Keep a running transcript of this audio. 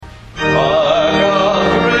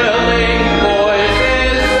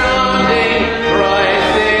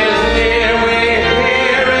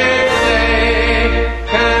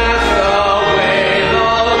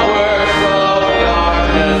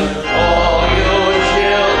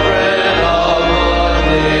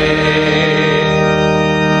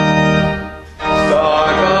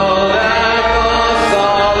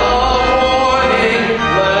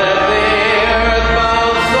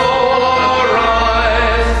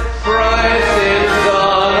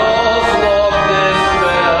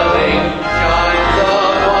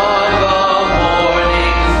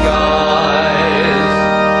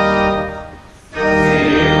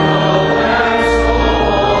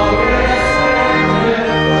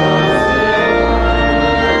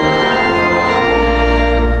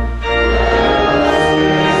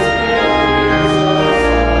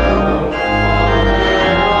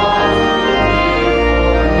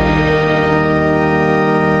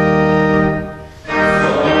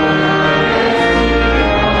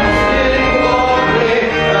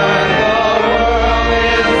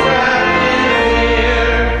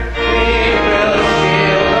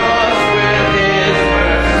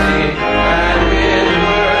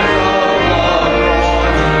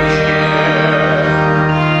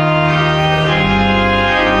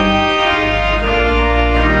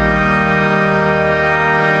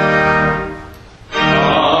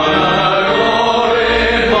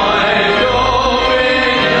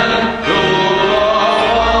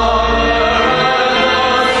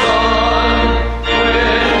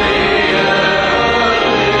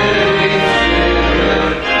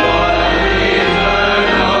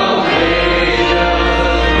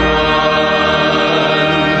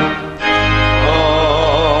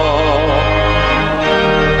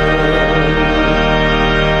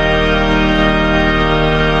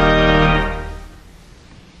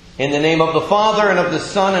Father, and of the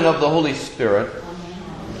Son, and of the Holy Spirit.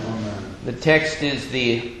 Amen. The text is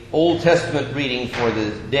the Old Testament reading for the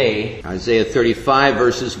day, Isaiah 35,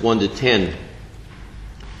 verses 1 to 10.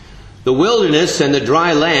 The wilderness and the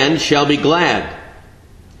dry land shall be glad.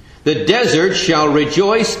 The desert shall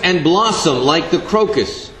rejoice and blossom like the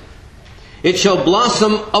crocus. It shall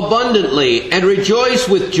blossom abundantly and rejoice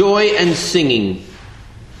with joy and singing.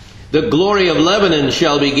 The glory of Lebanon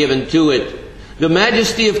shall be given to it, the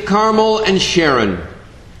majesty of Carmel and Sharon.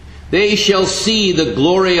 They shall see the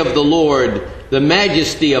glory of the Lord, the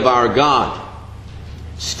majesty of our God.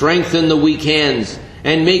 Strengthen the weak hands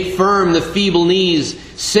and make firm the feeble knees.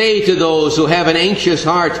 Say to those who have an anxious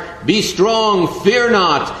heart, be strong, fear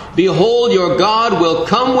not. Behold, your God will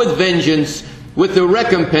come with vengeance, with the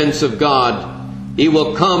recompense of God. He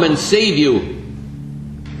will come and save you.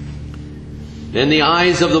 Then the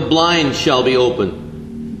eyes of the blind shall be opened,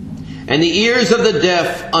 and the ears of the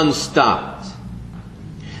deaf unstopped.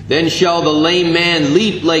 Then shall the lame man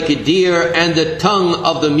leap like a deer, and the tongue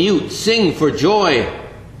of the mute sing for joy.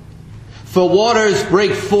 For waters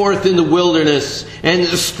break forth in the wilderness, and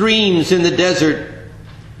streams in the desert.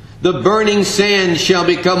 The burning sand shall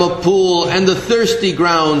become a pool, and the thirsty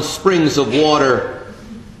ground springs of water.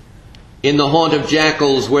 In the haunt of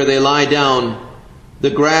jackals where they lie down, the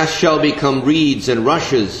grass shall become reeds and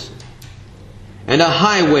rushes. And a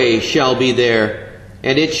highway shall be there,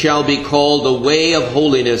 and it shall be called the way of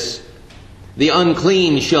holiness. The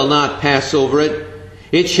unclean shall not pass over it.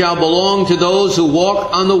 It shall belong to those who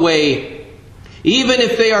walk on the way. Even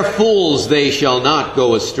if they are fools, they shall not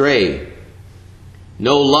go astray.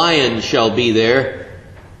 No lion shall be there,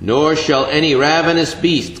 nor shall any ravenous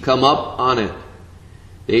beast come up on it.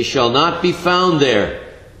 They shall not be found there,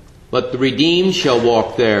 but the redeemed shall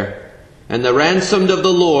walk there, and the ransomed of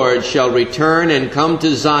the Lord shall return and come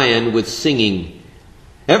to Zion with singing.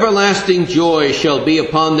 Everlasting joy shall be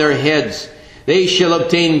upon their heads. They shall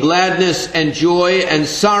obtain gladness and joy, and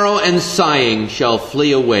sorrow and sighing shall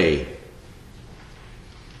flee away.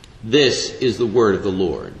 This is the word of the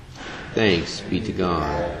Lord. Thanks be to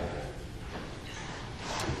God.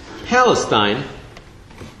 Palestine,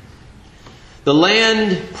 the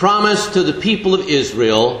land promised to the people of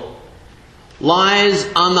Israel, lies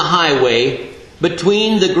on the highway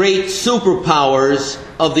between the great superpowers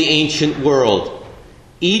of the ancient world,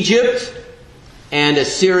 Egypt and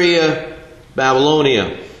Assyria,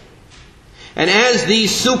 Babylonia. And as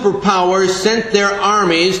these superpowers sent their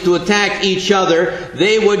armies to attack each other,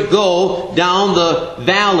 they would go down the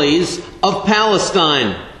valleys of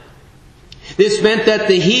Palestine. This meant that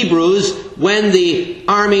the Hebrews, when the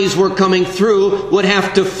armies were coming through, would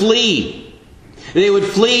have to flee. They would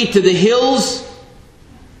flee to the hills,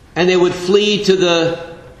 and they would flee to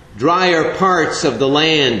the drier parts of the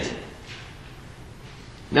land.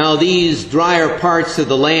 Now, these drier parts of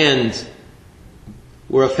the land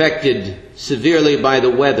were affected severely by the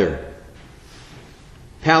weather.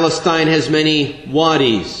 Palestine has many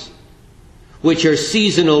wadis, which are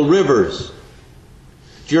seasonal rivers.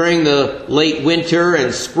 During the late winter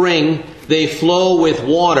and spring, they flow with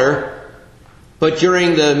water, but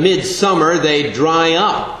during the midsummer, they dry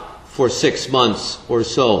up for 6 months or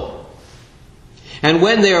so. And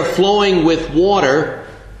when they are flowing with water,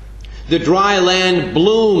 the dry land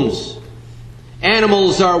blooms.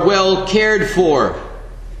 Animals are well cared for.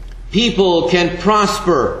 People can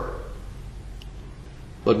prosper.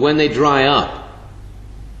 But when they dry up,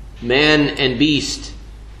 man and beast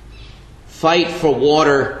fight for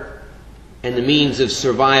water and the means of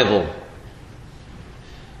survival.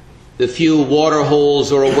 The few water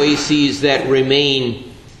holes or oases that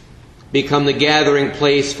remain become the gathering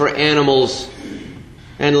place for animals,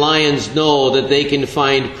 and lions know that they can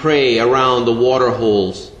find prey around the water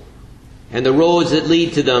holes, and the roads that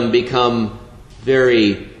lead to them become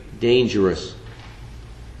very dangerous.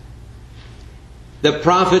 The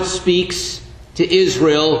prophet speaks to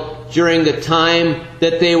Israel during the time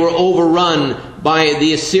that they were overrun by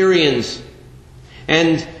the Assyrians,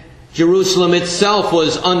 and Jerusalem itself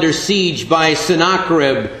was under siege by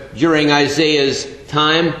Sennacherib during Isaiah's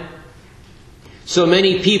time. So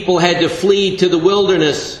many people had to flee to the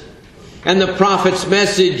wilderness, and the prophet's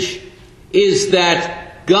message is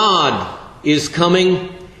that God is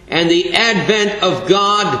coming, and the advent of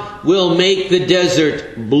God will make the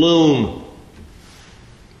desert bloom.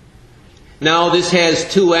 Now, this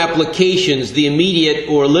has two applications, the immediate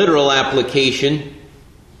or literal application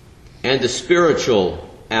and the spiritual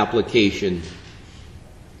application.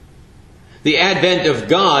 The advent of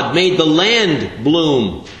God made the land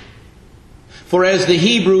bloom. For as the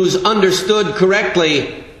Hebrews understood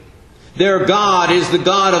correctly, Their God is the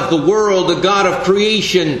God of the world, the God of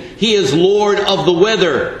creation. He is Lord of the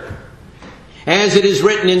weather. As it is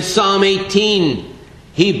written in Psalm 18,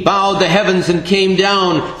 He bowed the heavens and came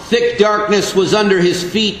down. Thick darkness was under His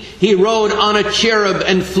feet. He rode on a cherub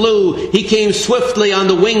and flew. He came swiftly on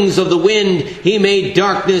the wings of the wind. He made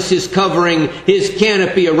darkness His covering, His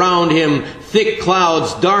canopy around Him, thick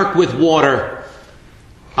clouds dark with water.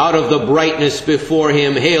 Out of the brightness before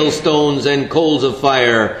Him, hailstones and coals of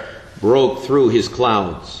fire broke through His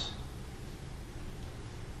clouds.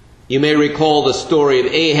 You may recall the story of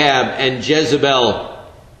Ahab and Jezebel.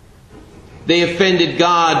 They offended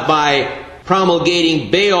God by promulgating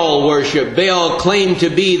Baal worship. Baal claimed to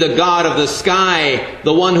be the god of the sky,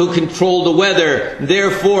 the one who controlled the weather.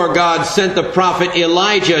 Therefore, God sent the prophet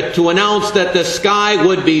Elijah to announce that the sky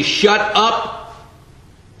would be shut up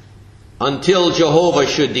until Jehovah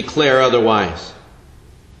should declare otherwise.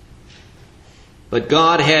 But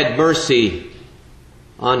God had mercy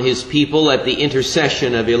on His people at the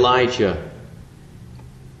intercession of Elijah.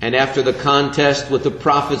 And after the contest with the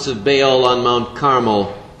prophets of Baal on Mount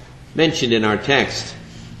Carmel, mentioned in our text,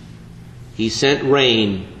 He sent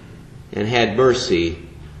rain and had mercy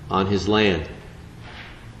on His land.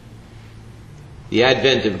 The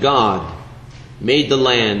advent of God made the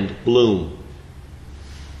land bloom.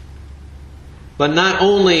 But not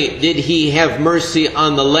only did He have mercy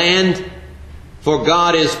on the land, for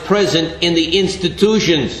God is present in the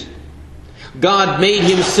institutions. God made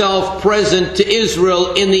Himself present to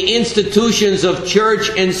Israel in the institutions of church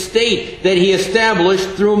and state that He established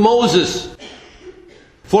through Moses.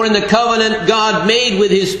 For in the covenant God made with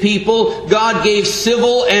His people, God gave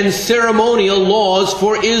civil and ceremonial laws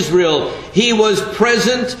for Israel. He was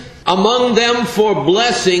present among them for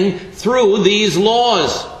blessing through these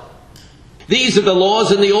laws. These are the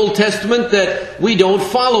laws in the Old Testament that we don't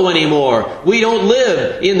follow anymore. We don't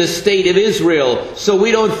live in the state of Israel, so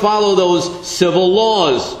we don't follow those civil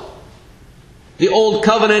laws. The Old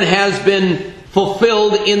Covenant has been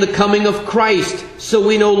fulfilled in the coming of Christ, so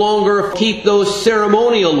we no longer keep those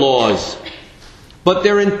ceremonial laws. But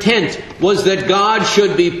their intent was that God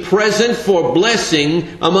should be present for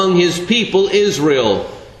blessing among His people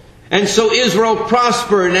Israel. And so Israel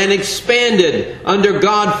prospered and expanded under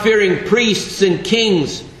God-fearing priests and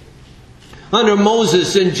kings. Under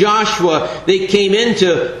Moses and Joshua, they came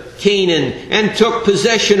into Canaan and took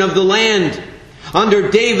possession of the land. Under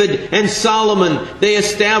David and Solomon, they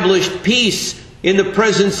established peace in the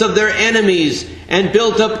presence of their enemies and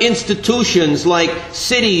built up institutions like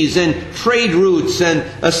cities and trade routes and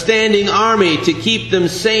a standing army to keep them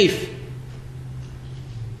safe.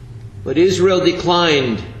 But Israel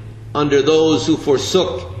declined under those who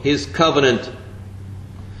forsook His covenant.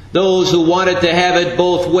 Those who wanted to have it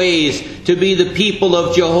both ways, to be the people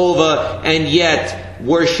of Jehovah and yet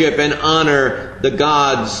worship and honor the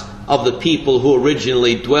gods of the people who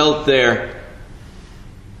originally dwelt there.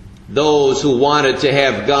 Those who wanted to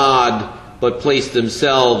have God but placed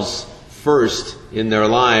themselves first in their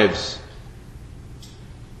lives.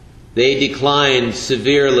 They declined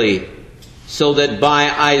severely, so that by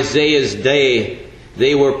Isaiah's day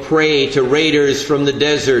they were prey to raiders from the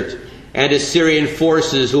desert and Assyrian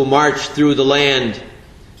forces who marched through the land.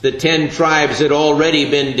 The 10 tribes had already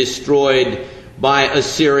been destroyed by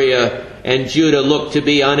Assyria, and Judah looked to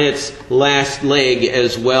be on its last leg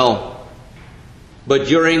as well. But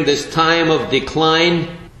during this time of decline,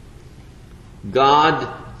 God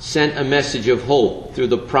sent a message of hope through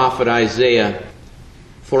the prophet Isaiah.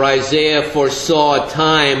 For Isaiah foresaw a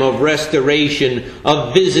time of restoration,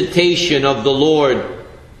 of visitation of the Lord.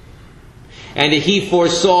 And he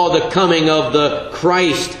foresaw the coming of the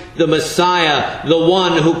Christ, the Messiah, the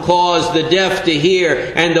one who caused the deaf to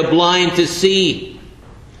hear and the blind to see.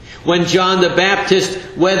 When John the Baptist,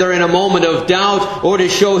 whether in a moment of doubt or to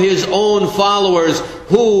show his own followers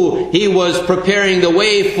who he was preparing the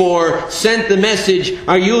way for, sent the message,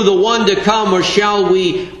 "Are you the one to come, or shall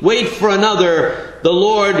we wait for another?" The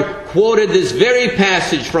Lord quoted this very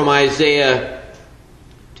passage from Isaiah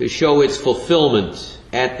to show its fulfillment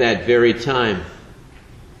at that very time.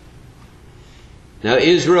 Now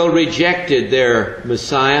Israel rejected their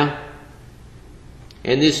Messiah,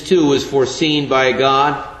 and this too was foreseen by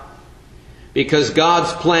God, because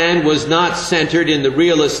God's plan was not centered in the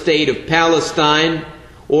real estate of Palestine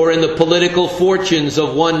or in the political fortunes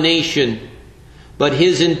of one nation, but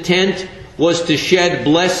His intent was to shed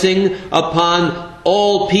blessing upon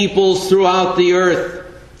all peoples throughout the earth.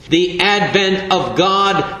 The advent of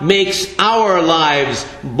God makes our lives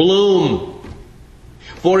bloom.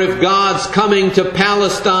 For if God's coming to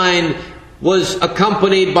Palestine was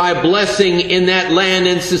accompanied by blessing in that land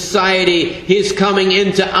and society, His coming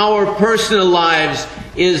into our personal lives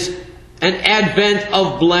is an advent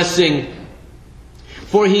of blessing.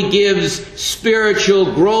 For He gives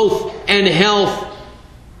spiritual growth and health.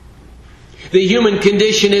 The human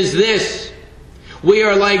condition is this: we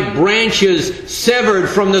are like branches severed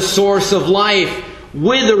from the source of life,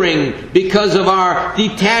 withering because of our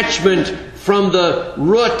detachment from the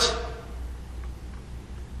root.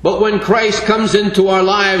 But when Christ comes into our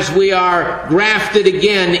lives, we are grafted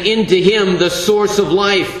again into Him, the source of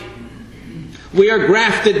life. We are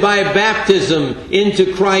grafted by baptism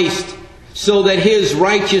into Christ, so that His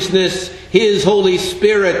righteousness, His Holy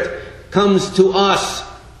Spirit, comes to us.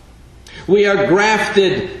 We are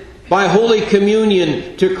grafted by Holy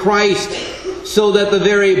Communion to Christ, so that the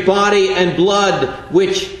very body and blood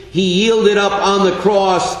which He yielded up on the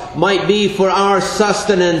cross might be for our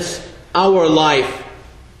sustenance, our life.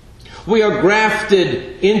 We are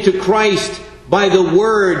grafted into Christ by the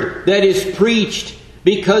Word that is preached,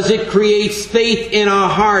 because it creates faith in our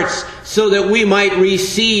hearts, so that we might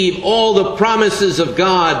receive all the promises of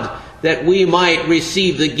God, that we might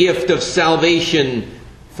receive the gift of salvation,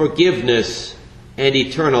 forgiveness, and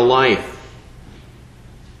eternal life.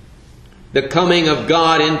 The coming of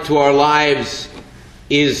God into our lives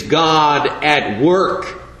is God at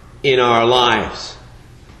work in our lives.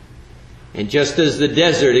 And just as the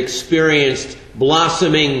desert experienced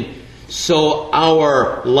blossoming, so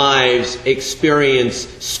our lives experience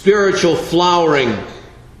spiritual flowering.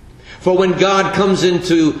 For when God comes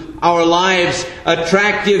into our lives,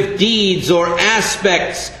 attractive deeds or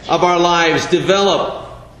aspects of our lives develop.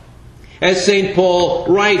 As St. Paul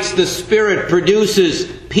writes, the Spirit produces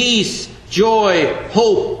peace, joy,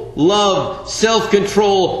 hope, love,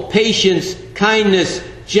 self-control, patience, kindness,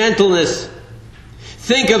 gentleness.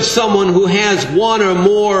 Think of someone who has one or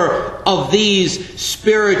more of these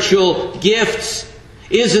spiritual gifts.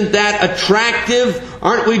 Isn't that attractive?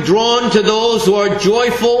 Aren't we drawn to those who are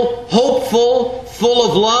joyful, hopeful, full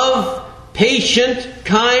of love, patient,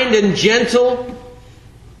 kind, and gentle?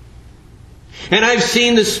 And I've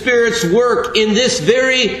seen the Spirit's work in this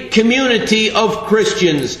very community of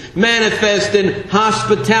Christians manifest in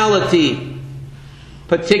hospitality,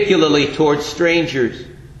 particularly towards strangers.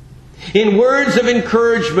 In words of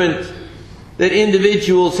encouragement that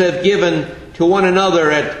individuals have given to one another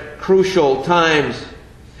at crucial times.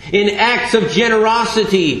 In acts of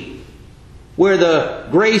generosity, where the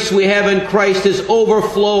grace we have in Christ has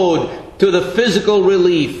overflowed to the physical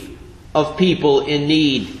relief of people in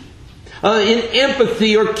need. In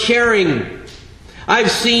empathy or caring, I've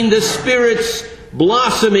seen the Spirit's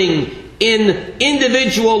blossoming in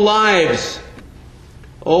individual lives.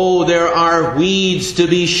 Oh, there are weeds, to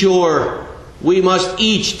be sure. We must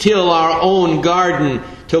each till our own garden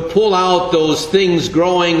to pull out those things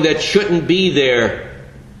growing that shouldn't be there.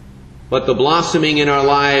 But the blossoming in our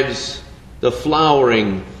lives, the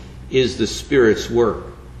flowering, is the Spirit's work.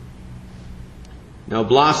 Now,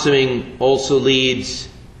 blossoming also leads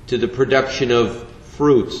to the production of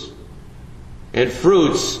fruits. And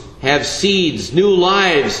fruits have seeds, new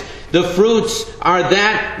lives. The fruits are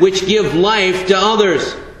that which give life to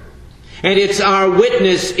others. And it's our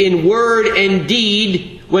witness in word and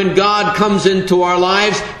deed when God comes into our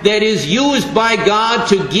lives that is used by God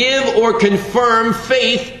to give or confirm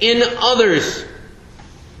faith in others.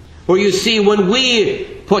 For you see, when we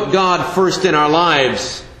put God first in our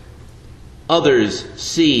lives, others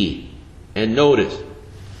see and notice.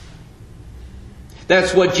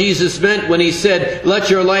 That's what Jesus meant when He said, "Let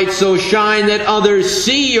your light so shine that others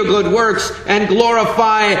see your good works and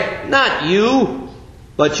glorify not you,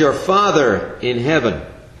 but your Father in heaven."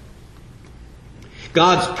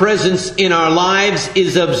 God's presence in our lives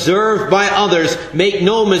is observed by others. Make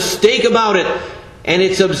no mistake about it. And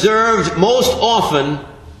it's observed most often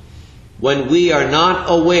when we are not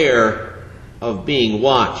aware of being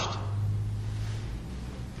watched.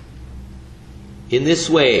 In this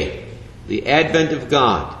way, the advent of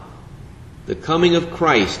God, the coming of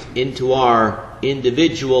Christ into our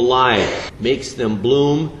individual lives, makes them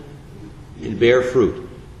bloom and bear fruit.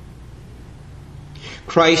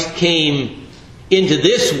 Christ came into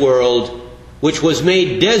this world, which was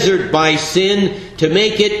made desert by sin, to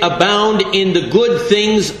make it abound in the good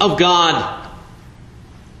things of God.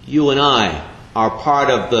 You and I are part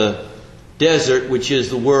of the desert, which is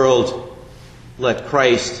the world. Let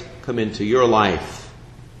Christ come into your life,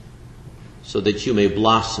 so that you may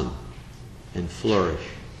blossom and flourish.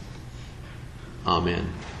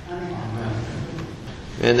 Amen. Amen.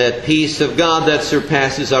 And that peace of God that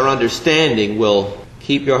surpasses our understanding will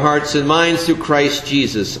keep your hearts and minds through Christ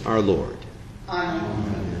Jesus our Lord.